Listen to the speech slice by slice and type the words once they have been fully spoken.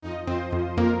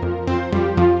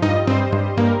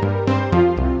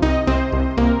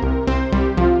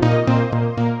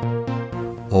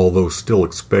still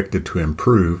expected to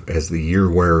improve as the year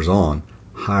wears on,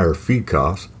 higher feed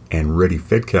costs and ready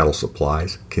fed cattle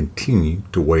supplies continue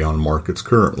to weigh on markets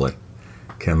currently.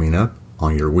 Coming up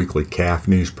on your weekly Calf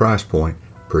News Price Point,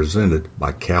 presented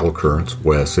by Cattle Current's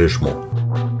Wes Ishmael.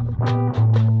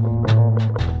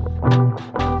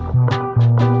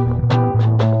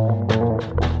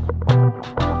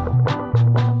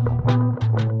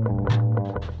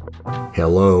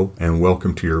 Hello and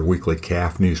welcome to your weekly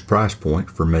Calf News Price Point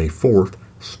for May 4th,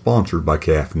 sponsored by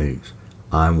Calf News.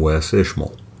 I'm Wes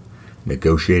Ishmael.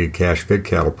 Negotiated cash-fed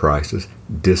cattle prices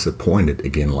disappointed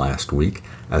again last week,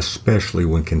 especially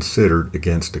when considered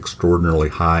against extraordinarily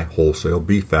high wholesale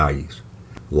beef values.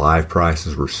 Live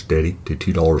prices were steady to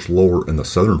 $2 lower in the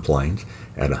Southern Plains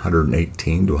at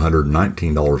 $118 to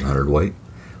 $119 a hundredweight,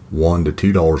 $1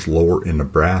 to $2 lower in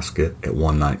Nebraska at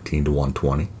 $119 to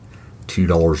 $120,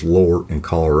 $2 lower in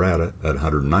Colorado at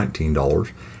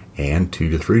 $119, and $2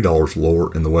 to $3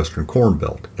 lower in the Western Corn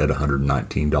Belt at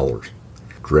 $119.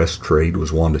 Dress trade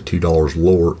was $1 to $2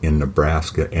 lower in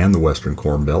Nebraska and the Western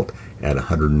Corn Belt at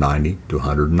 $190 to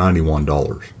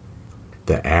 $191.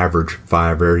 The average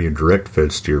 5-area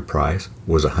direct-fed steer price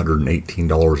was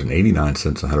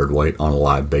 $118.89 a hundredweight on a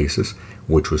live basis,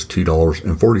 which was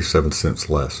 $2.47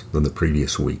 less than the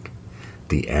previous week.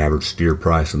 The average steer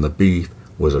price on the beef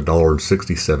was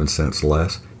 $1.67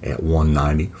 less at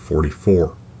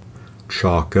 $190.44.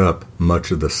 Chalk up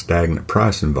much of the stagnant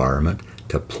price environment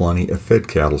to plenty of fed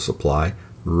cattle supply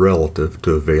relative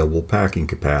to available packing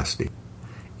capacity.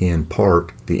 In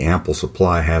part, the ample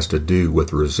supply has to do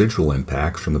with residual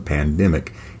impacts from the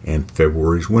pandemic and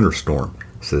February's winter storm,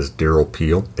 says Daryl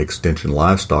Peel, Extension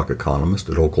Livestock Economist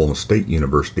at Oklahoma State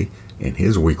University, in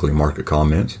his weekly market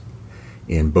comments.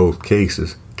 In both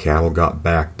cases, cattle got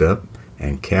backed up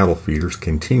and cattle feeders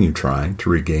continue trying to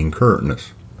regain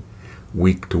currentness.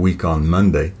 Week to week on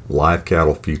Monday, live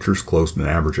cattle futures closed an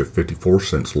average of 54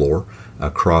 cents lower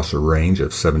across a range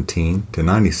of 17 to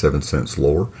 97 cents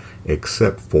lower,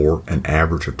 except for an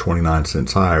average of 29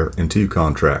 cents higher in two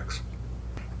contracts.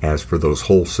 As for those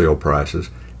wholesale prices,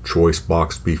 choice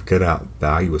boxed beef cutout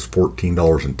value was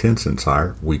 $14.10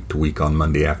 higher week to week on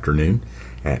Monday afternoon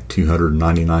at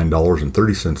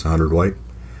 $299.30 a hundredweight.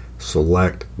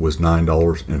 Select was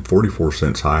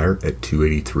 $9.44 higher at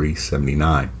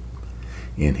 $283.79.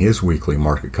 In his weekly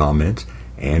market comments,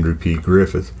 Andrew P.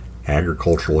 Griffith,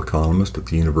 agricultural economist at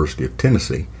the University of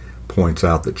Tennessee, points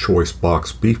out that choice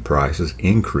box beef prices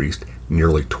increased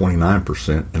nearly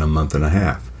 29% in a month and a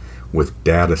half, with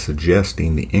data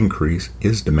suggesting the increase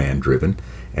is demand-driven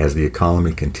as the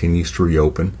economy continues to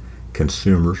reopen,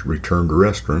 consumers return to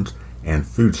restaurants, and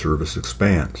food service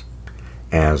expands.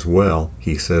 As well,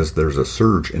 he says there's a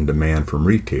surge in demand from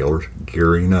retailers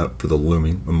gearing up for the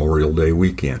looming Memorial Day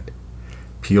weekend.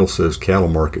 Peel says cattle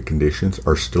market conditions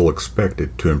are still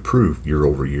expected to improve year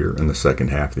over year in the second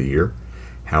half of the year.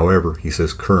 However, he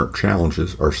says current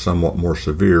challenges are somewhat more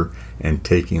severe and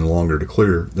taking longer to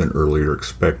clear than earlier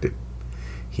expected.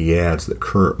 He adds that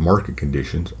current market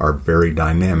conditions are very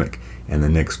dynamic and the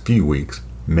next few weeks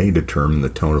may determine the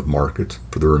tone of markets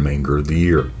for the remainder of the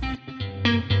year.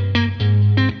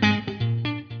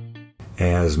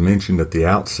 As mentioned at the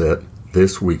outset,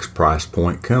 this week's price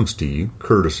point comes to you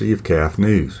courtesy of Calf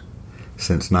News.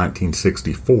 Since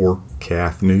 1964,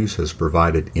 Calf News has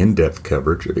provided in-depth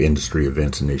coverage of industry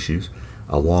events and issues,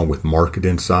 along with market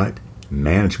insight,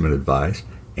 management advice,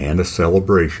 and a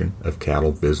celebration of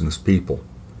cattle business people.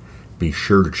 Be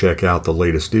sure to check out the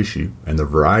latest issue and the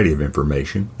variety of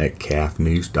information at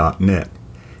calfnews.net.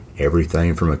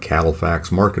 Everything from a CattleFax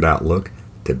market outlook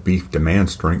to beef demand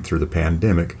strength through the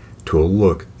pandemic to a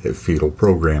look at fetal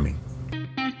programming.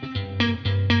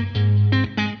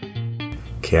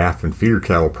 Calf and feeder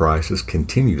cattle prices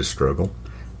continue to struggle.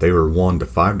 They were $1 to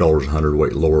 $5 a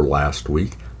hundredweight lower last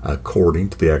week, according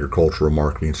to the Agricultural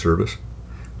Marketing Service.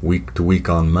 Week to week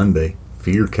on Monday,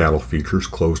 feeder cattle futures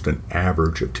closed an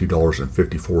average of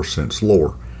 $2.54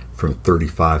 lower, from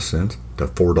 35 cents to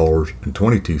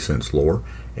 $4.22 lower,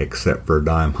 except for a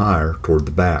dime higher toward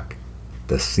the back.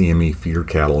 The CME Feeder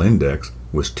Cattle Index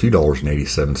was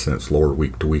 $2.87 lower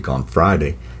week to week on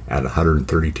Friday at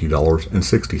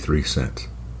 $132.63.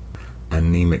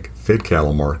 Anemic fed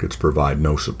cattle markets provide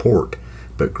no support,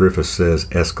 but Griffith says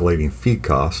escalating feed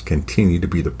costs continue to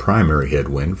be the primary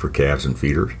headwind for calves and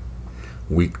feeders.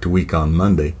 Week to week on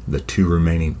Monday, the two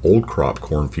remaining old crop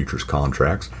corn futures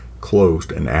contracts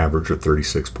closed an average of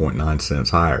 36.9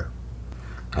 cents higher.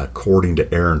 According to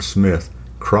Aaron Smith,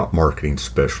 crop marketing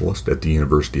specialist at the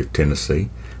University of Tennessee,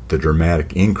 the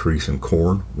dramatic increase in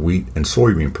corn, wheat, and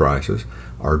soybean prices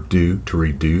are due to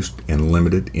reduced and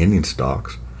limited ending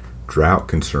stocks, drought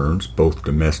concerns both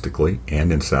domestically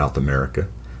and in South America,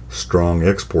 strong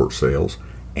export sales,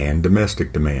 and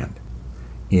domestic demand.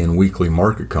 In weekly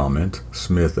market comments,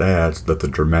 Smith adds that the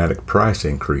dramatic price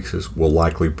increases will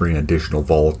likely bring additional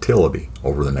volatility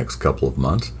over the next couple of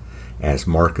months as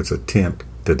markets attempt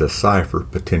to decipher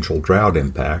potential drought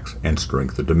impacts and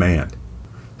strength of demand.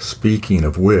 Speaking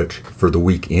of which, for the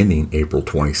week ending April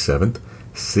 27th,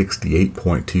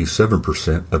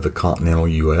 68.27% of the continental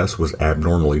U.S. was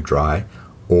abnormally dry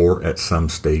or at some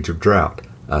stage of drought,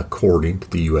 according to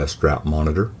the U.S. Drought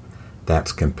Monitor.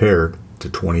 That's compared to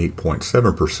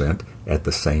 28.7% at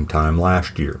the same time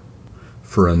last year.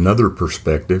 For another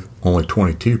perspective, only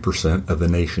 22% of the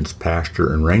nation's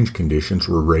pasture and range conditions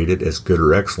were rated as good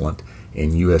or excellent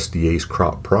in USDA's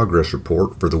Crop Progress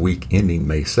Report for the week ending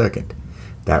May 2nd.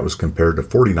 That was compared to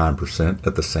 49%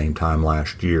 at the same time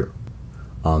last year.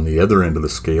 On the other end of the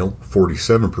scale,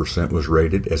 47% was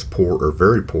rated as poor or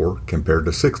very poor compared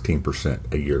to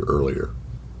 16% a year earlier.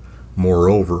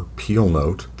 Moreover, Peel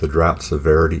notes the Drought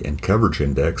Severity and Coverage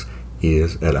Index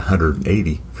is at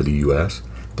 180 for the U.S.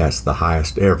 That's the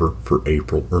highest ever for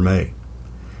April or May.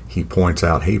 He points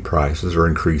out hay prices are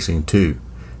increasing too.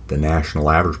 The national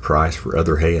average price for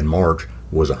other hay in March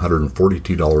was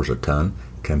 $142 a ton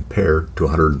compared to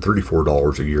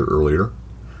 $134 a year earlier.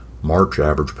 March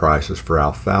average prices for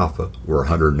alfalfa were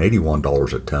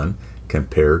 $181 a ton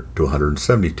compared to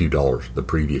 $172 the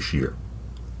previous year.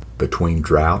 Between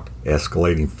drought,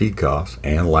 escalating feed costs,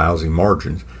 and lousy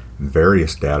margins,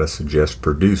 various data suggest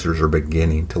producers are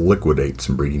beginning to liquidate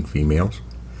some breeding females.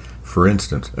 For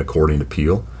instance, according to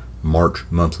Peel, March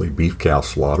monthly beef cow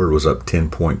slaughter was up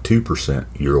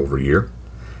 10.2% year over year.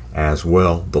 As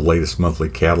well, the latest monthly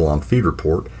cattle on feed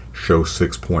report shows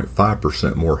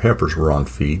 6.5% more heifers were on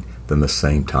feed than the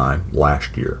same time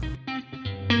last year.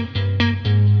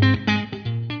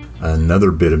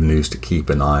 Another bit of news to keep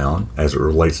an eye on as it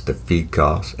relates to feed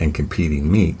costs and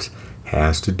competing meats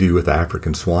has to do with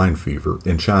African swine fever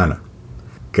in China.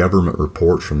 Government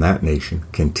reports from that nation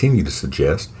continue to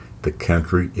suggest the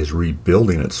country is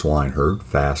rebuilding its swine herd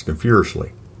fast and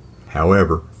furiously.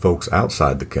 However, folks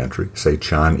outside the country say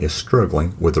China is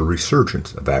struggling with a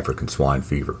resurgence of African swine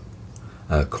fever.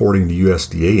 According to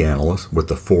USDA analysts with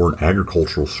the Foreign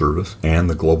Agricultural Service and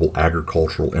the Global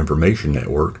Agricultural Information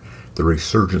Network, the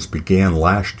resurgence began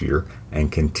last year and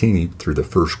continued through the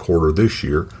first quarter this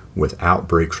year with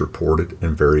outbreaks reported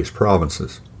in various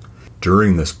provinces.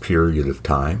 During this period of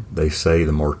time, they say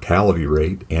the mortality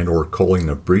rate and or culling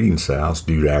of breeding sows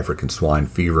due to African swine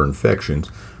fever infections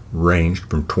ranged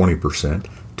from 20%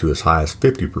 to as high as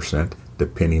 50%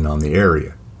 depending on the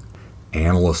area.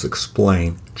 Analysts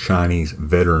explain Chinese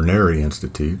veterinary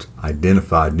institutes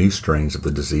identified new strains of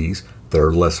the disease that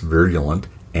are less virulent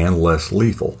and less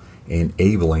lethal,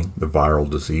 enabling the viral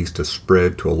disease to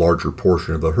spread to a larger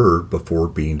portion of the herd before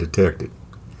being detected.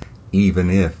 Even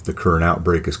if the current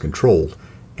outbreak is controlled,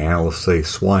 analysts say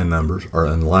swine numbers are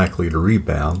unlikely to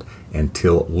rebound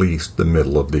until at least the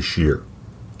middle of this year.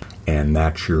 And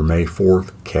that's your May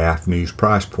 4th Calf News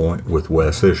Price Point with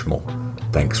Wes Ishmael.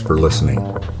 Thanks for listening.